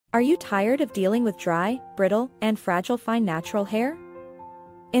Are you tired of dealing with dry, brittle, and fragile fine natural hair?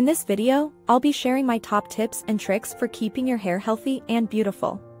 In this video, I'll be sharing my top tips and tricks for keeping your hair healthy and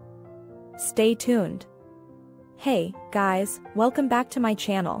beautiful. Stay tuned. Hey, guys, welcome back to my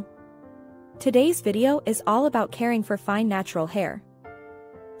channel. Today's video is all about caring for fine natural hair.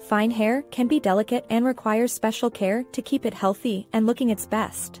 Fine hair can be delicate and requires special care to keep it healthy and looking its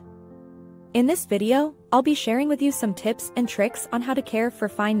best. In this video, I'll be sharing with you some tips and tricks on how to care for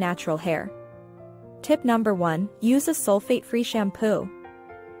fine natural hair. Tip number 1, use a sulfate-free shampoo.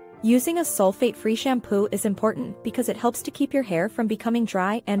 Using a sulfate-free shampoo is important because it helps to keep your hair from becoming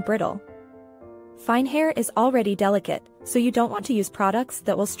dry and brittle. Fine hair is already delicate, so you don't want to use products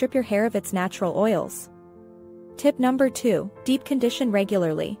that will strip your hair of its natural oils. Tip number 2, deep condition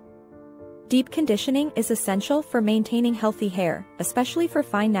regularly. Deep conditioning is essential for maintaining healthy hair, especially for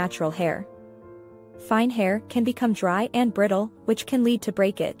fine natural hair. Fine hair can become dry and brittle, which can lead to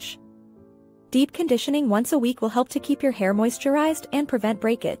breakage. Deep conditioning once a week will help to keep your hair moisturized and prevent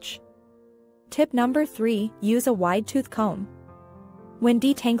breakage. Tip number 3, use a wide tooth comb. When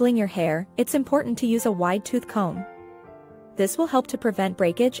detangling your hair, it's important to use a wide tooth comb. This will help to prevent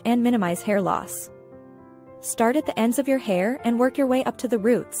breakage and minimize hair loss. Start at the ends of your hair and work your way up to the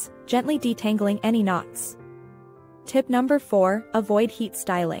roots, gently detangling any knots. Tip number 4, avoid heat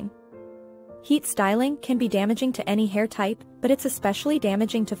styling. Heat styling can be damaging to any hair type, but it's especially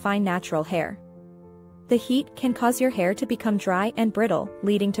damaging to fine natural hair. The heat can cause your hair to become dry and brittle,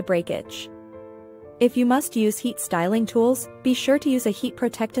 leading to breakage. If you must use heat styling tools, be sure to use a heat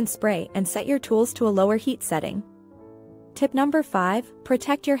protectant spray and set your tools to a lower heat setting. Tip number 5,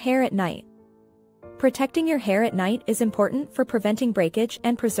 protect your hair at night. Protecting your hair at night is important for preventing breakage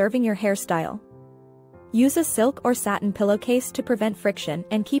and preserving your hairstyle. Use a silk or satin pillowcase to prevent friction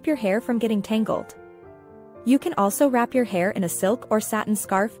and keep your hair from getting tangled. You can also wrap your hair in a silk or satin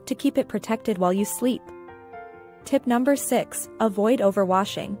scarf to keep it protected while you sleep. Tip number 6, avoid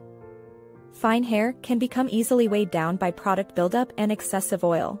overwashing. Fine hair can become easily weighed down by product buildup and excessive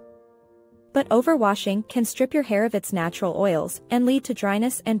oil. But overwashing can strip your hair of its natural oils and lead to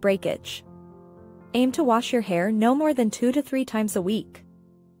dryness and breakage. Aim to wash your hair no more than 2 to 3 times a week.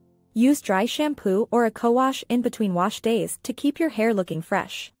 Use dry shampoo or a co-wash in between wash days to keep your hair looking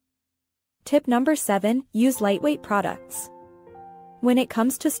fresh. Tip number 7, use lightweight products. When it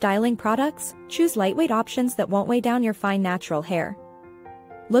comes to styling products, choose lightweight options that won't weigh down your fine natural hair.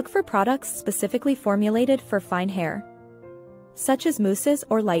 Look for products specifically formulated for fine hair, such as mousses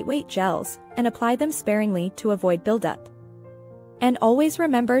or lightweight gels, and apply them sparingly to avoid buildup. And always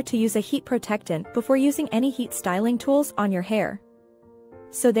remember to use a heat protectant before using any heat styling tools on your hair.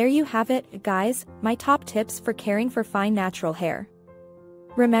 So there you have it, guys, my top tips for caring for fine natural hair.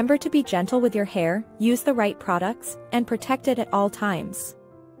 Remember to be gentle with your hair, use the right products, and protect it at all times.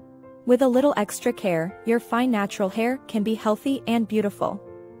 With a little extra care, your fine natural hair can be healthy and beautiful.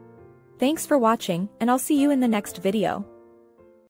 Thanks for watching, and I'll see you in the next video.